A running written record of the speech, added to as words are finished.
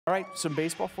All right, some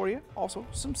baseball for you, also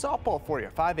some softball for you.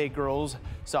 5A girls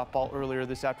softball earlier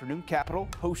this afternoon. Capital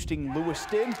hosting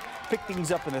Lewiston. Pick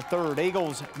things up in the third.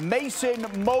 Eagles Mason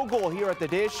Mogul here at the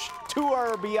dish. 2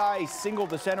 RBI single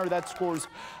to center. That scores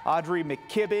Audrey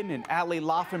McKibben and Allie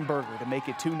Laufenberger to make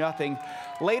it 2-0.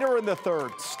 Later in the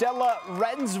third, Stella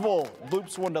Rensvoll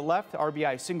loops one to left.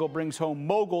 RBI single brings home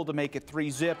Mogul to make it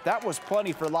 3-0. That was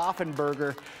plenty for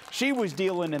Laufenberger. She was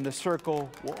dealing in the circle.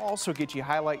 We'll also get you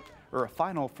a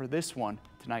final for this one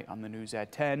tonight on the news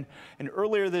at 10. And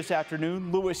earlier this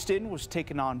afternoon, Lewiston was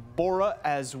taking on Borah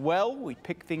as well. We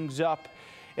pick things up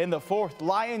in the fourth.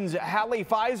 Lions Hallie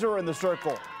Pfizer in the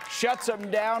circle. Shuts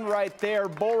them down right there.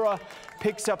 Borah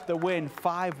picks up the win,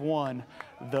 5-1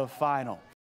 the final.